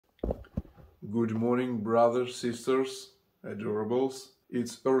Good morning, brothers, sisters, adorables.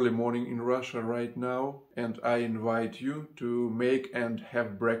 It's early morning in Russia right now, and I invite you to make and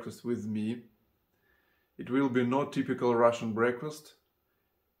have breakfast with me. It will be not typical Russian breakfast.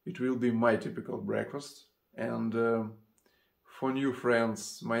 It will be my typical breakfast. And for new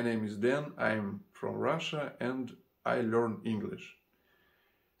friends, my name is Dan, I'm from Russia and I learn English.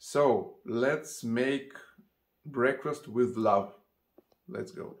 So, let's make breakfast with love.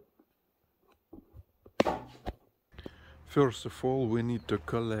 Let's go. First of all, we need to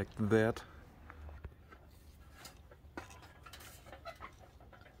collect that.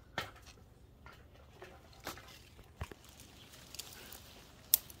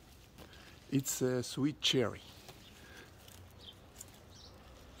 It's a sweet cherry.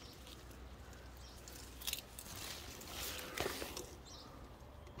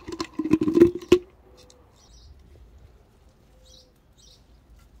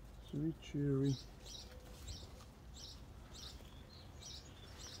 Sweet cherry.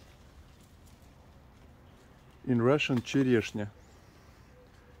 In Russian, черешня.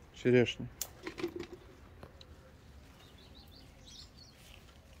 Черешня.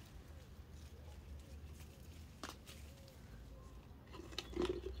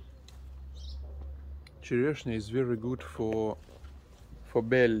 Черешня is very good for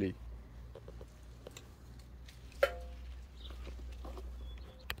belly.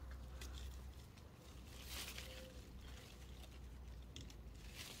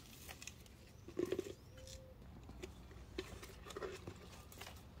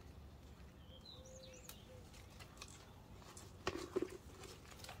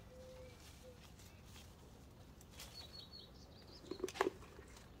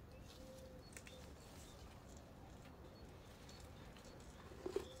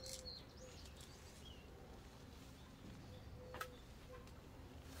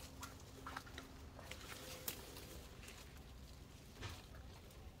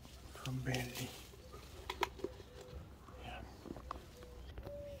 Belly. Yeah.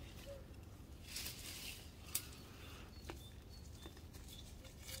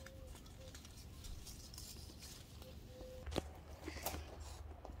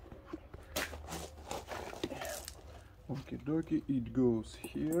 Okie dokie, it goes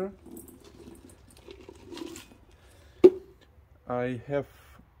here. I have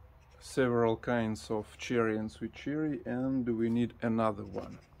several kinds of cherry and sweet cherry, and we need another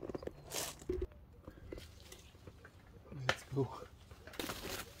one. Let's go.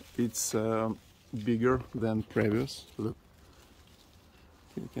 It's bigger than previous. Look,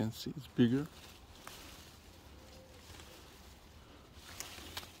 you can see it's bigger.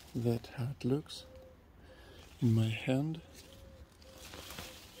 That's how it looks in my hand.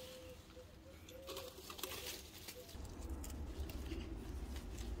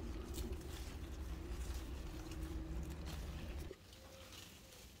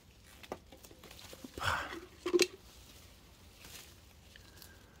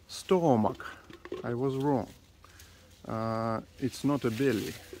 Stomach. I was wrong. It's not a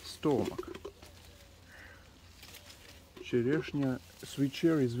belly. Stomach. Черешня, sweet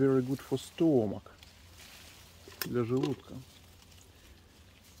cherry is very good for stomach. Для желудка.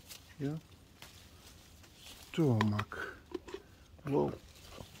 Yeah. Stomach. Whoa.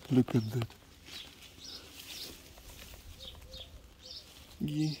 Look at that.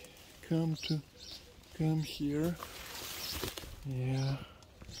 Yeah. Come here. Yeah.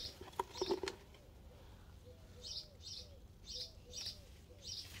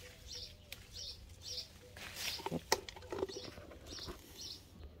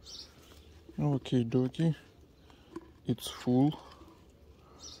 Okay, dokie, it's full.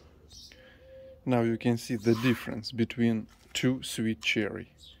 Now you can see the difference between two sweet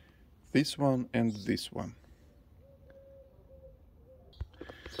cherry, this one and this one.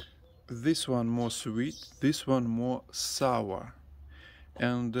 This one more sweet, this one more sour.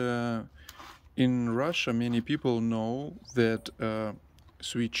 And in Russia many people know that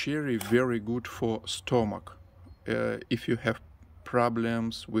sweet cherry very good for stomach. If you have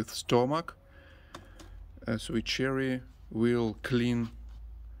problems with stomach, sweet cherry will clean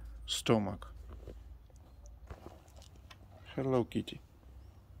stomach. Hello, kitty.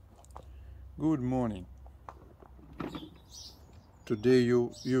 Good morning. Today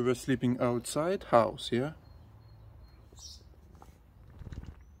you were sleeping outside house, yeah?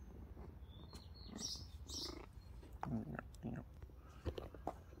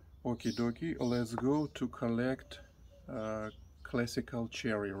 Okie dokie, let's go to collect classical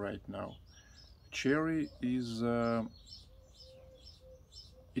cherry right now. Cherry is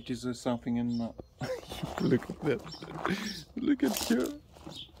it is something in look at that. Look at her.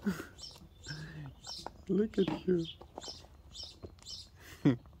 Look at you.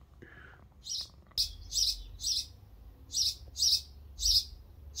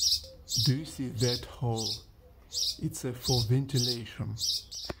 Do you see that hole? It's for ventilation.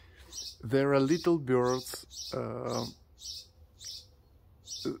 There are little birds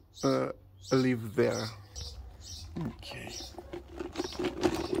live there. Okay.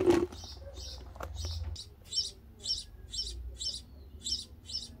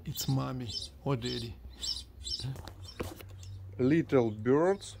 It's mommy or daddy. Little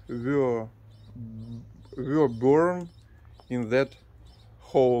birds were born in that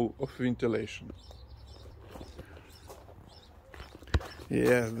hole of ventilation.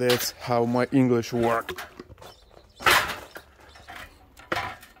 Yeah, that's how my English worked.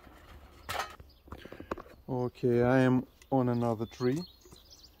 Okay, I am on another tree,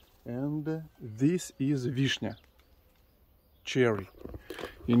 and this is vishня, cherry.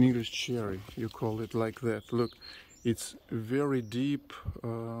 In English, cherry, you call it like that. Look, it's very deep,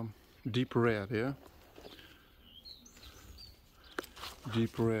 deep red, yeah?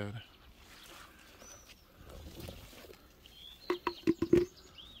 Deep red.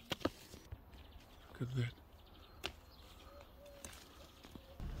 Look at that.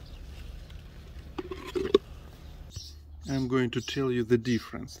 I'm going to tell you the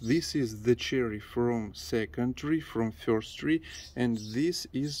difference. This is the cherry from second tree, from first tree, and this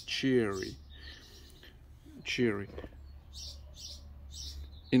is cherry. Cherry.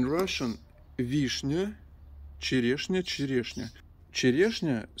 In Russian, vishня, черешня, черешня.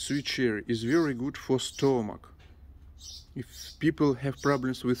 Черешня, sweet cherry, is very good for stomach, if people have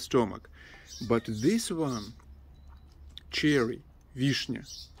problems with stomach. But this one, cherry, vishня,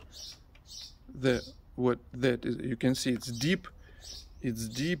 what that is, you can see it's deep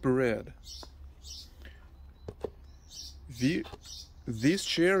red. This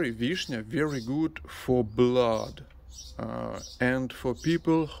cherry, vishня, very good for blood and for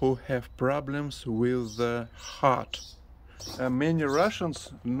people who have problems with the heart. Many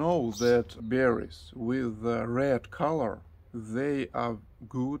Russians know that berries with red color, they are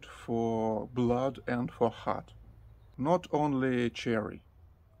good for blood and for heart. Not only cherry.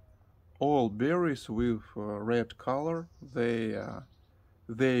 All berries with red color, they're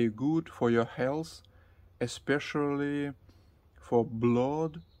good for your health, especially for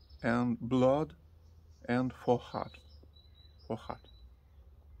blood and for heart.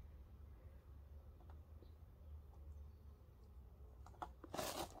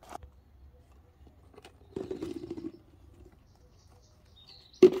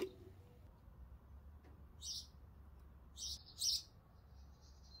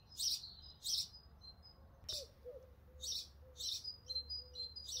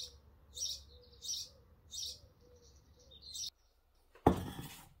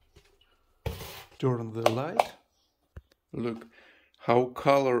 Turn the light. Look how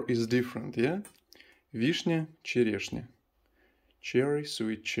color is different, yeah? Vishня, черешня. Cherry,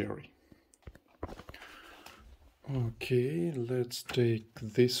 sweet cherry. Okay, let's take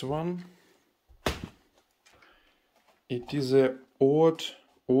this one. It is a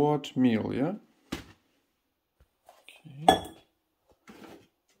oatmeal, yeah? Okay.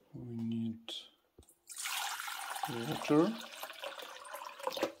 We need water.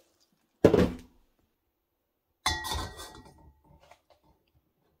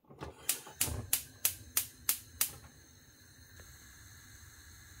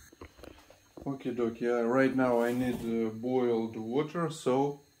 Okay, doc, yeah, right now I need boiled water,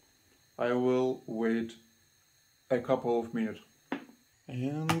 so I will wait a couple of minutes.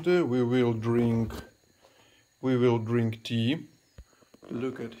 And we will drink tea.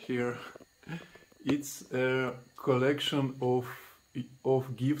 Look at here. It's a collection of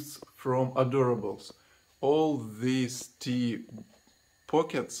gifts from Adorables. All these tea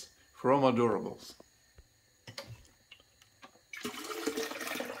pockets from Adorables.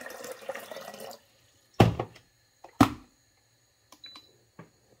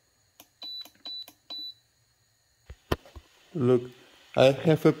 Look, I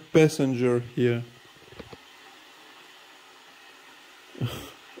have a passenger here.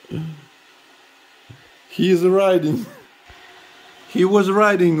 He is riding. He was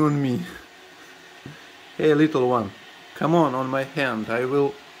riding on me. Hey, little one, come on my hand. I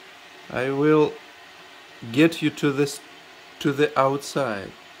will get you to the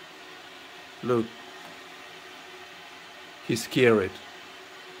outside. Look, he's scared.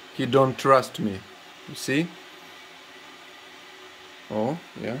 He don't trust me. You see? Oh,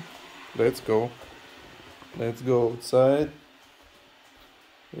 yeah. Let's go. Let's go outside.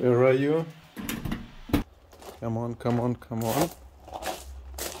 Where are you? Come on, come on, come on.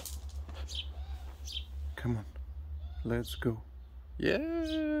 Come on, let's go. Yeah,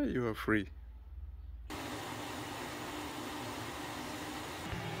 you are free.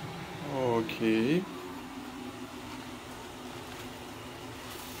 Okay.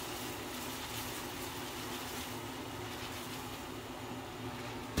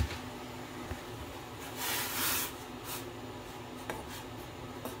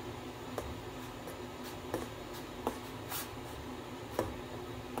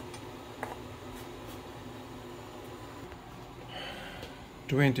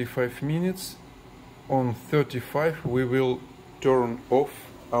 "25 minutes. On 35 we will turn off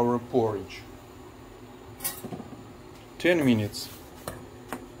our porridge. 10 minutes.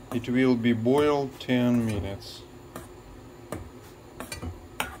 It will be boiled 10 minutes.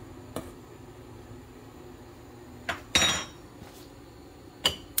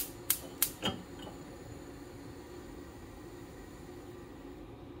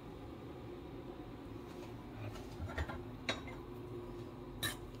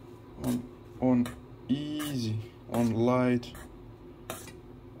 On easy, on light,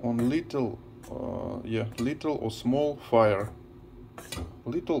 on little, little or small fire.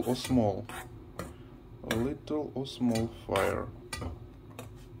 Little or small. A little or small fire.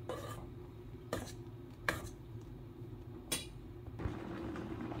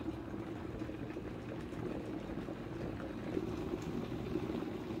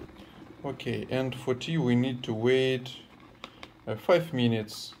 Okay, and for tea we need to wait 5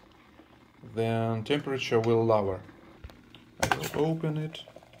 minutes. Then temperature will lower. I will open it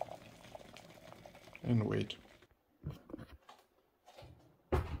and wait.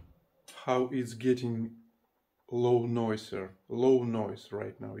 How it's getting low noise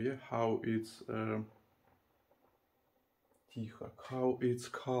right now, yeah? How it's тихо, how it's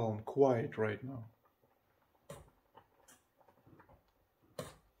calm, quiet right now.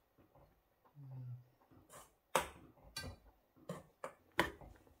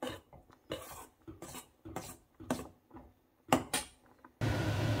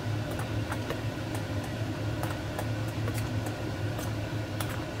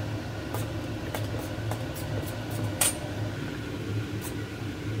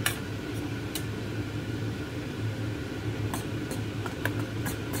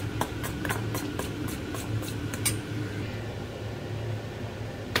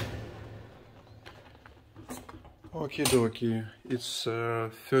 Okie dokie, it's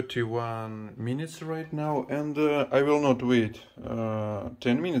 31 minutes right now, and I will not wait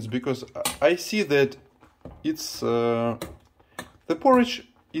 10 minutes because I see that it's the porridge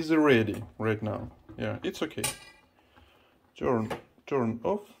is ready right now. Yeah, it's okay. Turn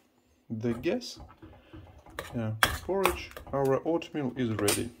off the gas. Yeah, porridge, our oatmeal is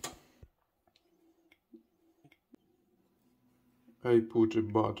ready. I put a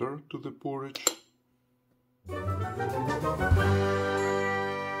butter to the porridge.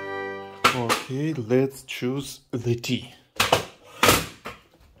 Okay, let's choose the tea.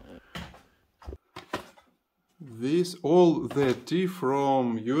 All the tea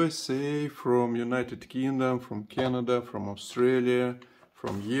from USA, from United Kingdom, from Canada, from Australia,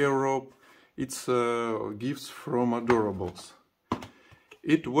 from Europe. It's gifts from Adorables.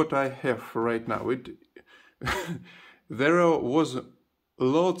 It what I have right now. There was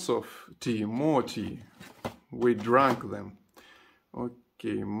lots of tea, more tea. We drank them.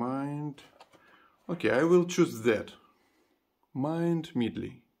 Okay, mind. Okay, I will choose that. Mind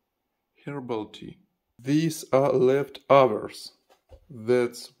medley. Herbal tea. These are leftovers.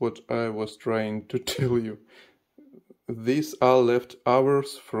 That's what I was trying to tell you. These are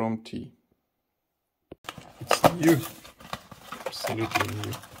leftovers from tea. It's new. Absolutely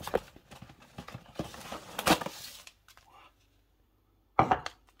new.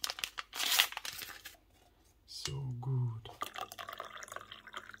 So good.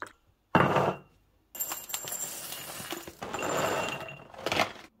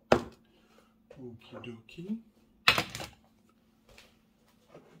 Okie dokie.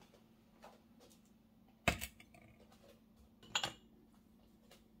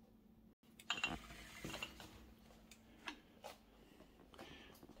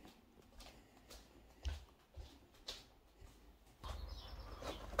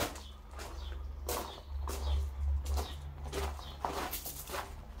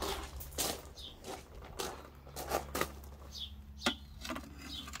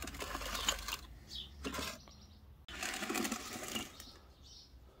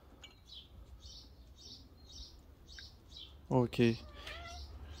 Okay.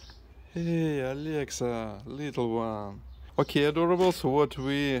 Hey, Alexa, little one. Okay, Adorables, what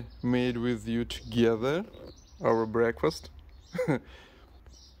we made with you together, our breakfast.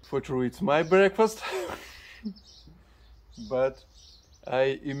 For true, it's my breakfast. but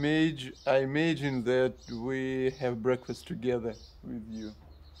I imagine that we have breakfast together with you.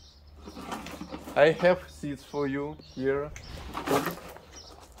 I have seats for you here.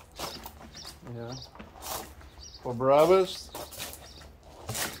 Yeah. For brothers,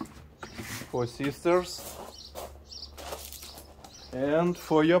 for sisters, and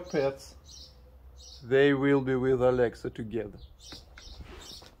for your pets. They will be with Alexa together.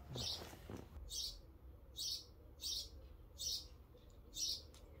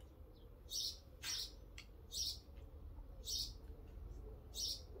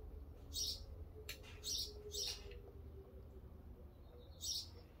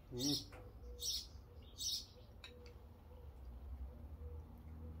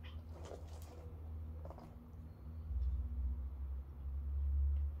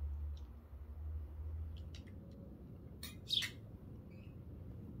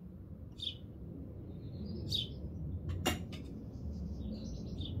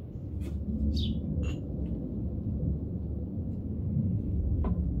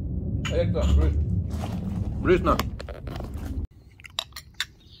 Alexa, breathe. Breathe now.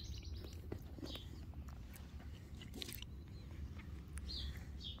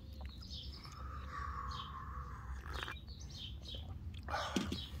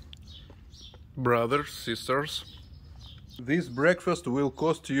 Brothers, sisters, this breakfast will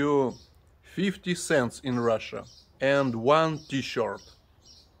cost you 50 cents in Russia and one t-shirt.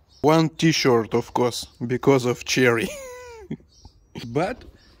 One t-shirt, of course, because of cherry. But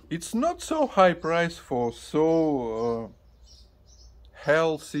it's not so high price for so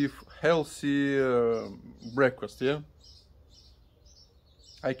healthy breakfast, yeah?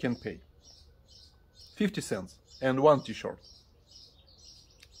 I can pay 50 cents and one t-shirt.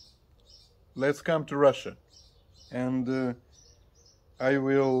 Let's come to Russia, and I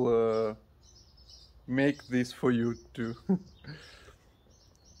will make this for you too.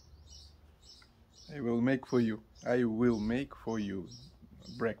 I will make for you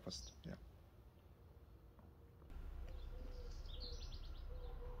breakfast. Yeah.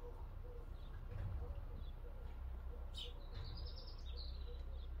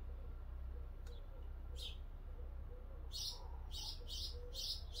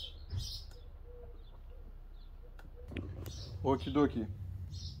 Okie dokie.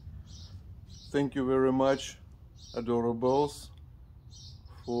 Thank you very much, adorables,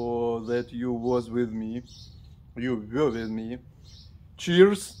 for that you were with me.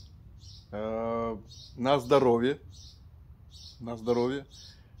 Cheers. На здоровье. На здоровье.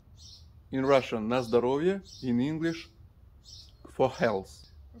 In Russian, на здоровье. In English, for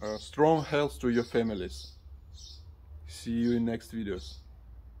health. Strong health to your families. See you in next videos.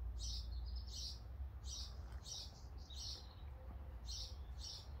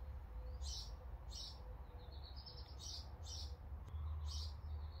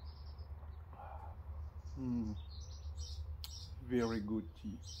 Very good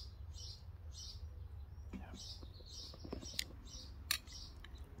tea.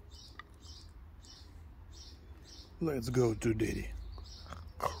 Let's go to Daddy.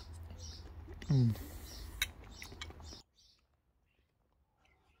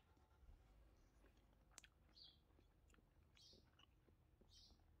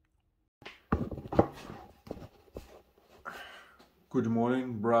 Good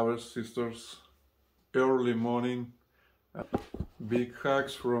morning, brothers, sisters. Early morning. Big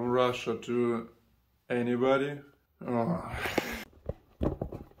hugs from Russia to anybody.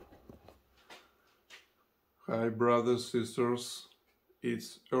 Hi, brothers, sisters.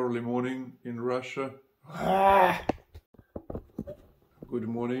 It's early morning in Russia. Good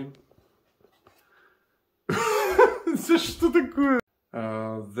morning. Что такое?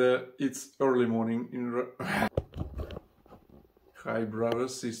 It's early morning in Russia. Hi,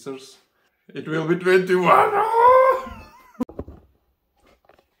 brothers, sisters. It will be 21.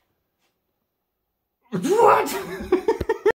 What?